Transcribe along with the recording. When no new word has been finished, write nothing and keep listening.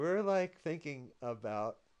We're like thinking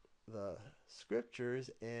about the scriptures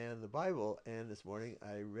and the Bible, and this morning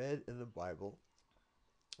I read in the Bible,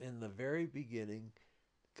 in the very beginning,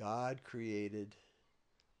 God created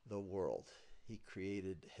the world. He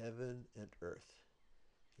created heaven and earth.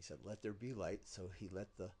 He said, "Let there be light." So he let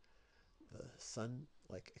the sun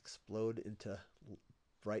like explode into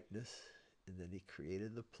brightness, and then he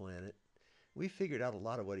created the planet. We figured out a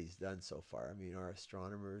lot of what he's done so far. I mean, our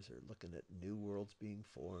astronomers are looking at new worlds being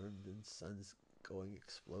formed and suns going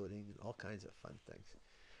exploding and all kinds of fun things.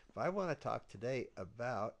 But I want to talk today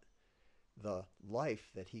about the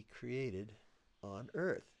life that he created on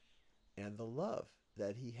earth and the love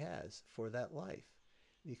that he has for that life,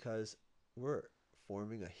 because we're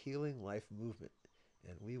forming a healing life movement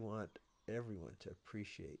and we want everyone to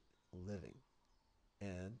appreciate living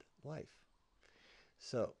and life.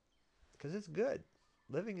 So, because it's good.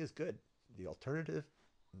 Living is good. The alternative,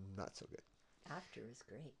 not so good. After is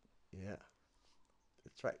great. Yeah,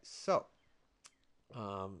 that's right.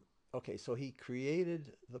 Um, okay, so he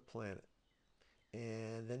created the planet,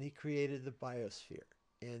 and then he created the biosphere,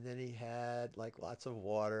 and then he had like lots of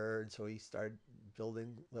water, and so he started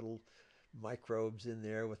building little microbes in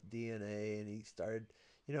there with DNA, and he started,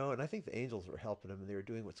 and I think the angels were helping him, and they were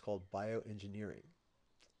doing what's called bioengineering.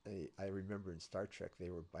 I remember in Star Trek they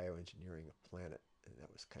were bioengineering a planet, and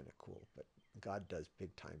that was kind of cool. But God does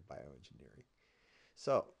big time bioengineering.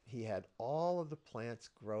 So he had all of the plants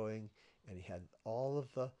growing, and he had all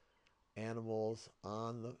of the animals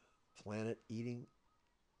on the planet eating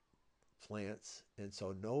plants, and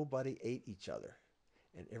so nobody ate each other,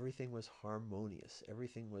 and everything was harmonious.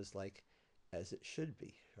 Everything was like as it should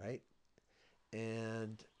be, right?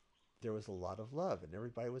 And there was a lot of love, and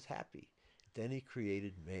everybody was happy. Then he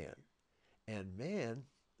created man. And man,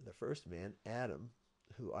 the first man, Adam,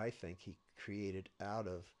 who I think he created out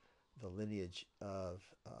of the lineage of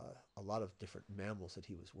a lot of different mammals that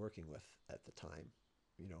he was working with at the time.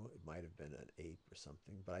 It might have been an ape or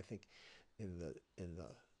something, but I think in the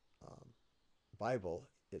um, Bible,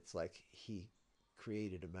 it's like he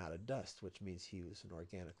created him out of dust, which means he was an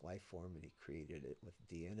organic life form, and he created it with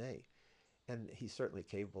DNA. And he's certainly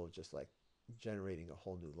capable of just like generating a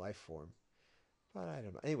whole new life form, but I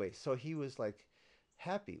don't know. Anyway, so he was like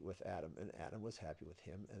happy with Adam, and Adam was happy with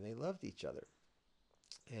him, and they loved each other.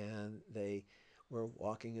 And they were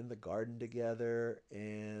walking in the garden together,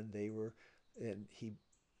 and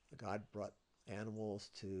God brought animals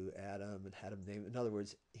to Adam and had him name. In other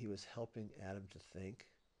words, he was helping Adam to think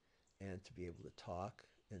and to be able to talk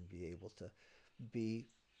and be able to be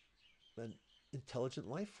an intelligent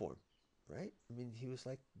life form, right? I mean, he was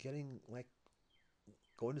like getting like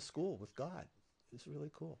going to school with God. It was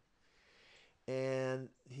really cool. And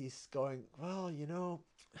he's going, well,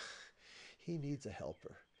 he needs a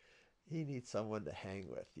helper. He needs someone to hang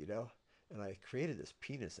with. And I created this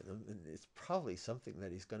penis in him, and it's probably something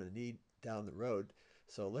that he's going to need down the road.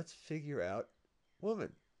 So let's figure out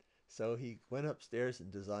woman. So he went upstairs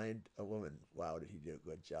and designed a woman. Wow, did he do a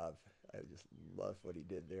good job? I just love what he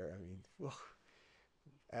did there. I mean, whew,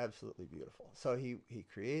 absolutely beautiful. So he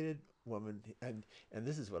created woman, and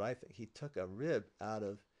this is what I think. He took a rib out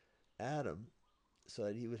of Adam so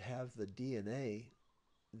that he would have the DNA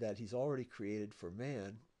that he's already created for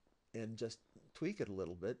man, and just tweak it a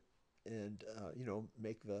little bit, and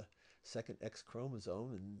make the second X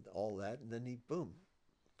chromosome and all that, and then he boom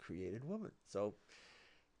created woman. So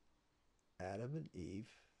Adam and Eve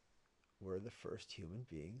were the first human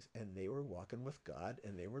beings, and they were walking with God,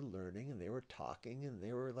 and they were learning, and they were talking, and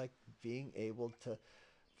they were like being able to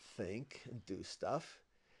think and do stuff.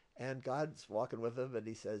 And God's walking with them, and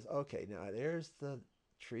he says, okay, now there's the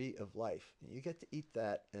tree of life. You get to eat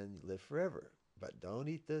that and live forever. But don't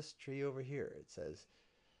eat this tree over here. It says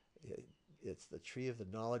it's the tree of the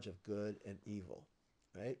knowledge of good and evil,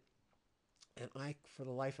 right? And for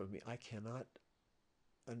the life of me, I cannot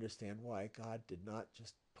understand why God did not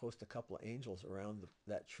just post a couple of angels around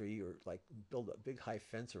that tree, or like build a big high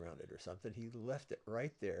fence around it or something. He left it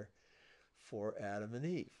right there for Adam and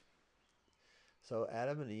Eve. So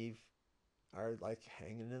Adam and Eve are like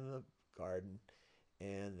hanging in the garden,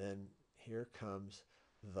 and then here comes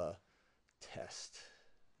the test.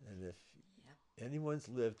 And if Yep. anyone's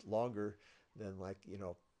lived longer than like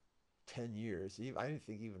 10 years, I didn't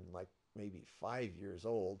think even like maybe 5 years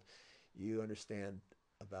old, you understand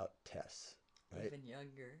about tests, right? Even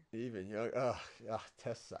younger. Even young,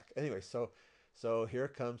 tests suck. Anyway, so here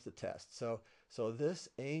comes the test. So this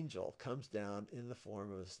angel comes down in the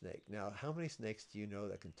form of a snake. Now, how many snakes do you know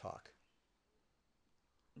that can talk?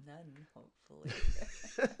 None, hopefully.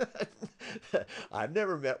 I've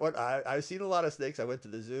never met one. I've seen a lot of snakes. I went to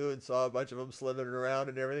the zoo and saw a bunch of them slithering around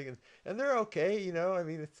and everything, and they're okay, you know. I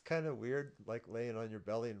mean, it's kind of weird, like laying on your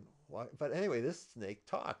belly and but anyway, this snake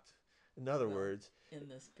talked. In other Well, words, in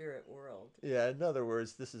the spirit world. yeah, in other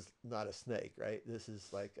words, this is not a snake, right? This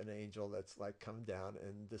is like an angel that's like come down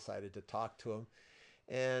and decided to talk to him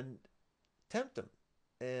and tempt him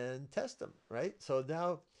and test him, right? So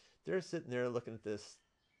now they're sitting there looking at this.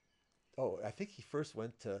 Oh, I think he first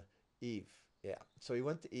went to Eve. Yeah. So he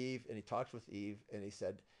went to Eve and he talked with Eve and he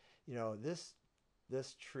said, you know, this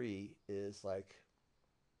tree is like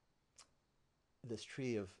this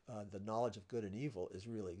tree of the knowledge of good and evil is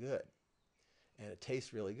really good and it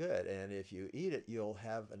tastes really good. And if you eat it, you'll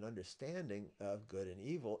have an understanding of good and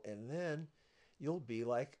evil, and then you'll be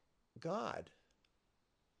like God.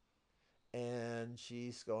 And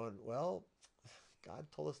she's going, well, God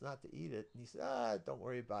told us not to eat it. And he said, don't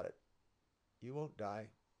worry about it. You won't die.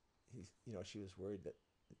 She was worried that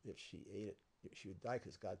if she ate it, she would die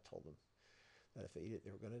because God told them that if they eat it, they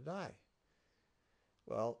were going to die.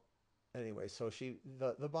 Well, anyway, so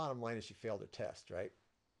the bottom line is she failed her test, right?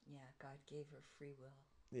 Yeah, God gave her free will.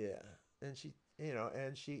 Yeah,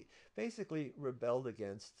 and she basically rebelled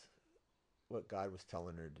against what God was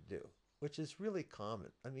telling her to do, which is really common.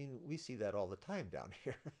 I mean, we see that all the time down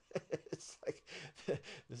here. It's like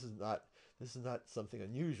this is not this is not something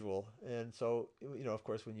unusual. And so, of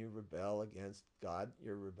course, when you rebel against God,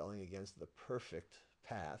 you're rebelling against the perfect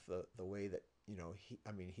path, the way that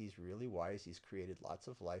I mean, he's really wise. He's created lots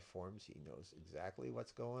of life forms. He knows exactly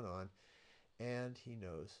what's going on, and he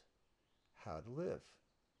knows how to live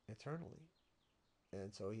eternally.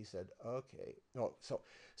 And so he said, okay. Oh,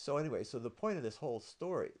 so anyway, so the point of this whole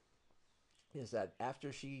story is that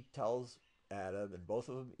after she tells Adam and both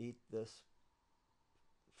of them eat this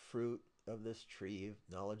fruit of this tree of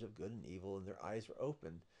knowledge of good and evil and their eyes were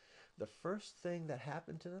opened, the first thing that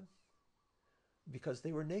happened to them, because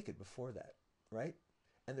they were naked before that, right?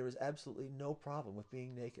 And there was absolutely no problem with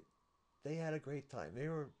being naked. They had a great time. They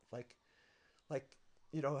were like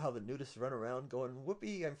how the nudists run around going,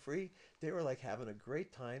 whoopee, I'm free. They were like having a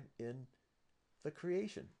great time in the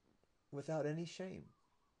creation without any shame.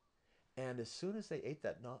 And as soon as they ate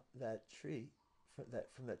that tree,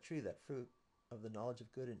 from that tree, that fruit of the knowledge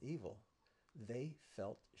of good and evil, they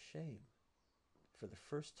felt shame for the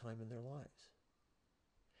first time in their lives.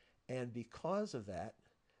 And because of that,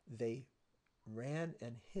 they ran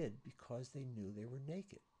and hid because they knew they were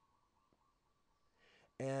naked.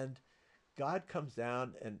 And God comes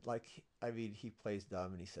down and I mean, he plays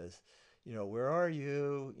dumb and he says, where are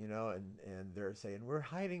you? And they're saying, we're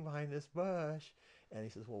hiding behind this bush. And he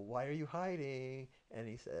says, well, why are you hiding? And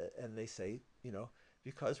they say,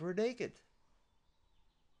 because we're naked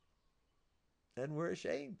and we're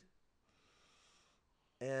ashamed.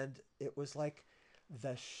 And it was like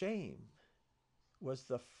the shame was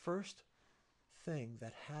the first thing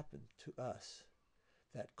that happened to us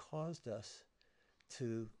that caused us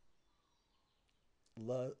to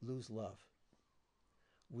lose love.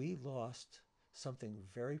 We lost something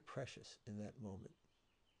very precious in that moment.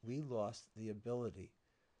 We lost the ability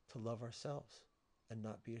to love ourselves and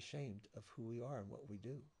not be ashamed of who we are and what we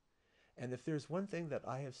do. And if there's one thing that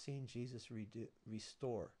I have seen Jesus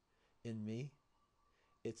restore in me,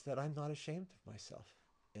 it's that I'm not ashamed of myself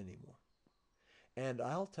anymore. And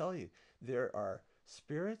I'll tell you, there are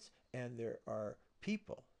spirits and there are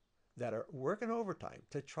people that are working overtime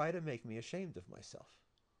to try to make me ashamed of myself.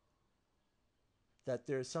 That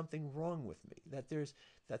there's something wrong with me,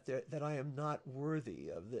 that I am not worthy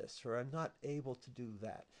of this or I'm not able to do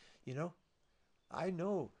that. You know, I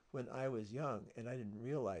know when I was young and I didn't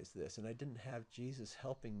realize this and I didn't have Jesus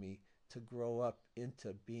helping me to grow up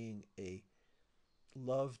into being a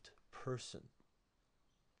loved person,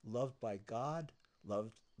 loved by God,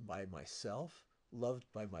 loved by myself, loved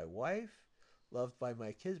by my wife, loved by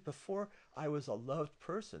my kids. Before I was a loved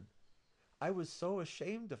person, I was so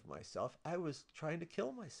ashamed of myself, I was trying to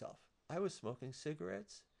kill myself. I was smoking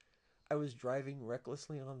cigarettes. I was driving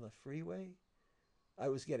recklessly on the freeway. I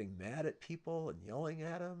was getting mad at people and yelling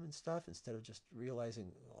at them and stuff instead of just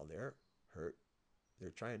realizing, well, they're hurt. They're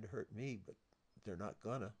trying to hurt me, but they're not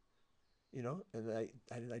gonna, And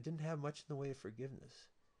I didn't have much in the way of forgiveness.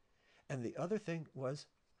 And the other thing was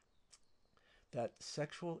that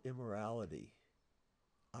sexual immorality,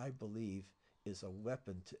 I believe, is a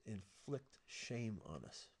weapon to inflict shame on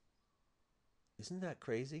us. Isn't that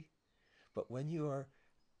crazy? But when you are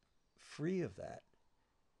free of that,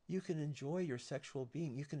 you can enjoy your sexual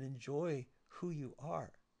being. You can enjoy who you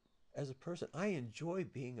are as a person. I enjoy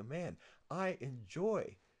being a man. I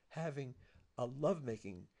enjoy having a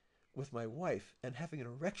lovemaking with my wife and having an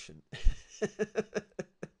erection.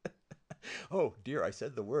 Oh dear, I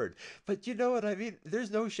said the word. But you know what I mean?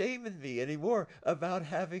 There's no shame in me anymore about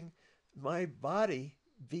having my body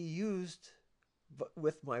be used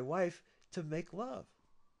with my wife to make love.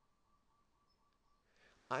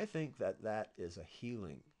 I think that that is a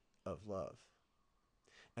healing of love.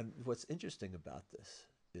 And what's interesting about this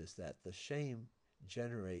is that the shame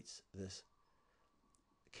generates this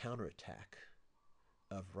counterattack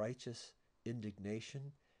of righteous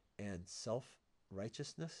indignation and self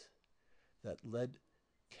righteousness that led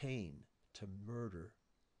Cain to murder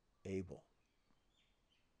Abel.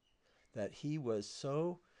 That he was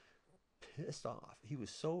so pissed off, he was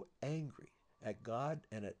so angry at God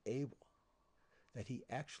and at Abel that he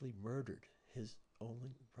actually murdered his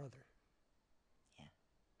only brother. Yeah.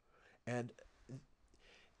 And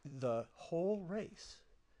the whole race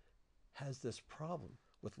has this problem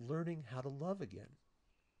with learning how to love again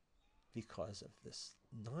because of this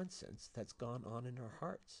nonsense that's gone on in our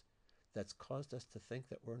hearts that's caused us to think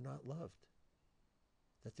that we're not loved,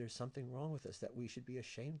 that there's something wrong with us, that we should be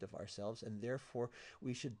ashamed of ourselves, and therefore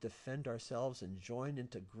we should defend ourselves and join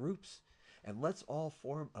into groups. And let's all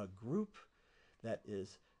form a group that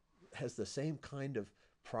has the same kind of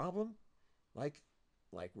problem, like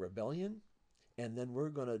rebellion, and then we're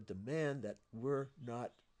going to demand that we're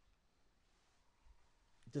not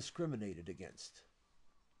discriminated against.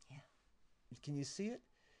 Yeah. Can you see it?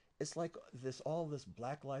 It's like all this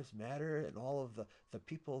Black Lives Matter and all of the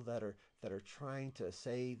people that are trying to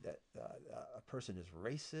say that a person is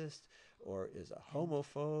racist or is a And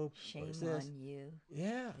homophobe or is shame this. on you.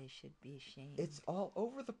 Yeah. They should be shamed. It's all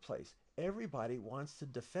over the place. Everybody wants to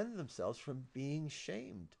defend themselves from being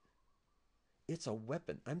shamed. It's a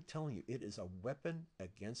weapon. I'm telling you, it is a weapon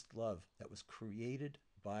against love that was created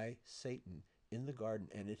by Satan in the garden,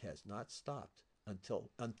 and it has not stopped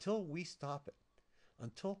until we stop it.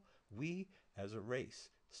 Until we as a race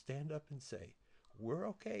stand up and say, we're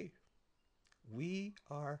okay. We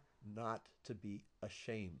are not to be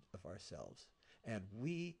ashamed of ourselves. And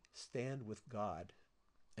we stand with God.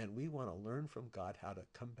 And we want to learn from God how to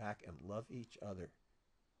come back and love each other.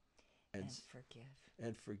 And forgive.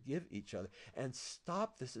 And forgive each other. And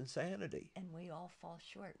stop this insanity. And we all fall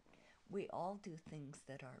short. We all do things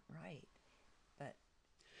that aren't right. But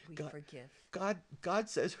we forgive. God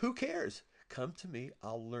says, who cares? Come to me.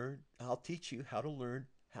 I'll teach you how to learn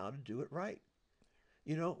how to do it right.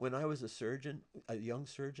 You know, when I was a surgeon, a young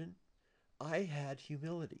surgeon, I had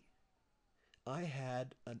humility. I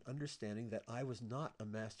had an understanding that I was not a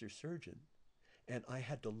master surgeon. And I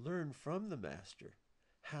had to learn from the master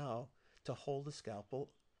how to hold a scalpel,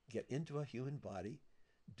 get into a human body,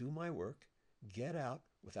 do my work, get out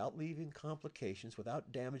without leaving complications,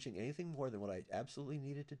 without damaging anything more than what I absolutely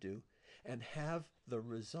needed to do, and have the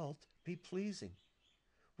result be pleasing,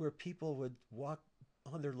 where people would walk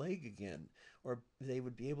on their leg again, or they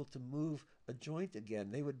would be able to move a joint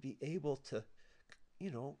again. They would be able to,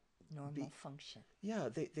 normal function. Yeah,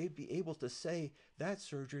 they'd be able to say that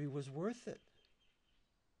surgery was worth it.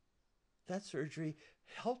 That surgery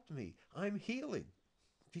helped me. I'm healing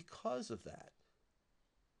because of that.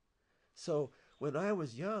 So when I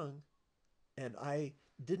was young and I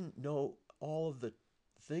didn't know all of the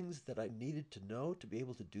things that I needed to know to be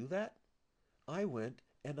able to do that, I went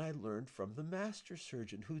and I learned from the master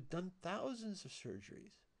surgeon who'd done thousands of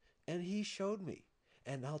surgeries. And he showed me.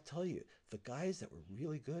 And I'll tell you, the guys that were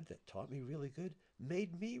really good, that taught me really good,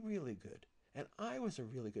 made me really good. And I was a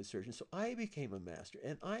really good surgeon, so I became a master,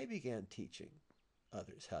 and I began teaching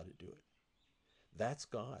others how to do it. That's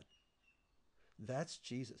God. That's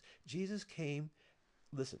Jesus. Jesus came,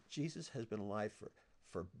 listen, Jesus has been alive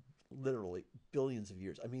for literally billions of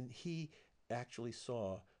years. I mean, he actually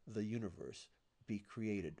saw the universe be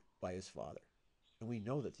created by his Father. And we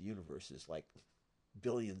know that the universe is like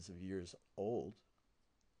billions of years old.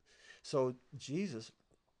 So Jesus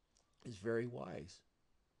is very wise.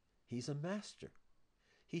 He's a master.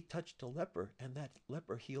 He touched a leper, and that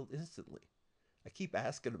leper healed instantly. I keep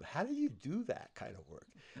asking him, how do you do that kind of work?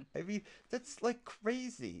 I mean, that's like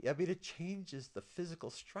crazy. I mean, it changes the physical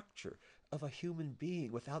structure of a human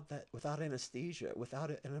being without anesthesia, without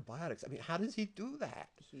antibiotics. I mean, how does he do that?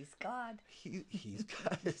 He's God. He's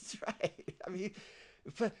God. That's right. I mean,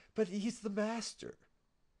 but he's the master,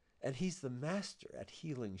 and he's the master at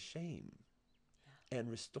healing shame and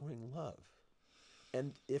restoring love.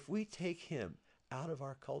 And if we take him out of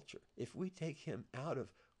our culture, if we take him out of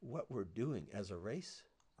what we're doing as a race,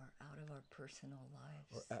 or out of our personal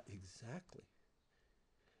lives, exactly,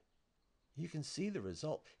 you can see the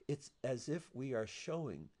result. It's as if we are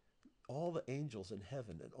showing all the angels in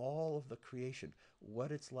heaven and all of the creation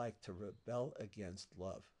what it's like to rebel against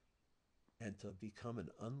love and to become an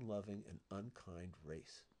unloving and unkind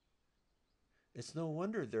race. It's no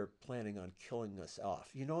wonder they're planning on killing us off.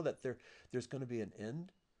 You know that there's going to be an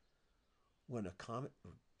end when a comet,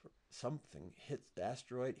 something hits, the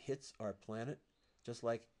asteroid hits our planet, just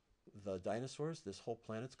like the dinosaurs. This whole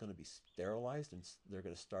planet's going to be sterilized and they're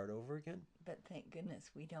going to start over again. But thank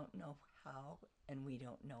goodness we don't know how and we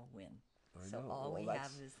don't know when. I So know. all Well, we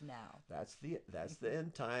have is now. That's the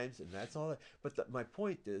end times, and that's all. But my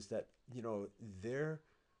point is that they're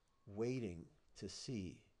waiting to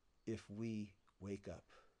see if we wake up.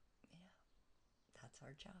 Yeah, that's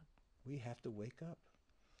our job. We have to wake up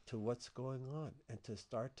to what's going on and to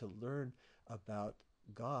start to learn about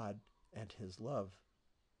God and His love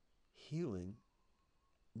healing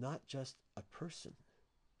not just a person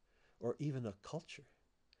or even a culture,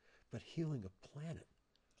 but healing a planet.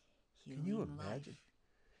 Healing Can you imagine? life.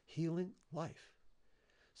 Healing life.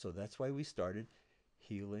 So that's why we started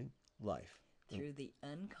Healing Life. Through the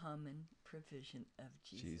uncommon provision of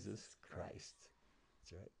Jesus Christ.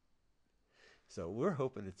 That's right. So we're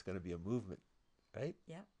hoping it's going to be a movement, right?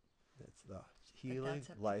 Yep. That's the Healing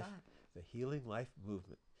Life, the Healing Life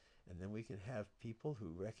movement. And then we can have people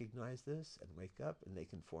who recognize this and wake up, and they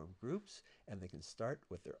can form groups, and they can start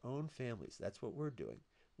with their own families. That's what we're doing.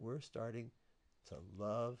 We're starting to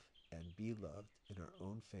love and be loved in our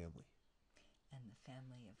own family. And the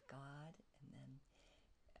family of God, and then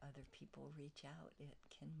other people reach out, it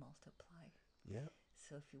can multiply. Yeah.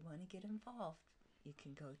 So if you want to get involved, you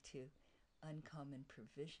can go to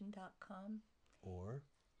uncommonprovision.com or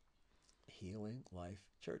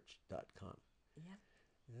healinglifechurch.com. Yep.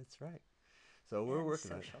 That's right. So we're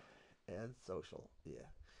working social. on it. And social, yeah.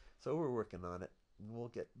 So we're working on it, and we'll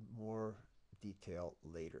get more detail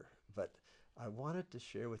later. But I wanted to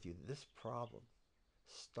share with you this problem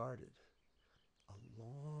started a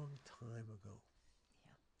long time ago,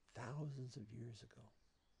 thousands of years ago.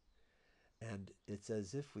 And it's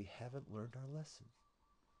as if we haven't learned our lesson.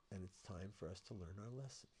 And it's time for us to learn our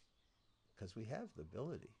lesson. Because we have the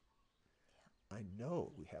ability. Yeah. I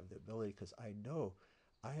know we have the ability because I know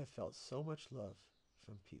I have felt so much love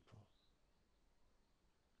from people.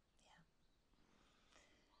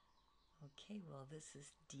 Yeah. Okay, well, this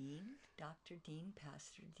is Dean, Dr. Dean,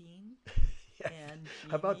 Pastor Dean. Yeah. And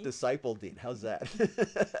Jeannie. How about Disciple Dean? How's that?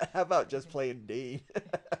 How about just plain Dean?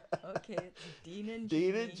 Okay, it's Dean and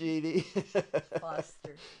Dean and Jeannie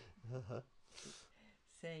Foster.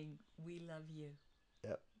 Saying, we love you.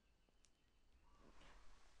 Yep.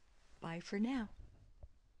 Bye for now.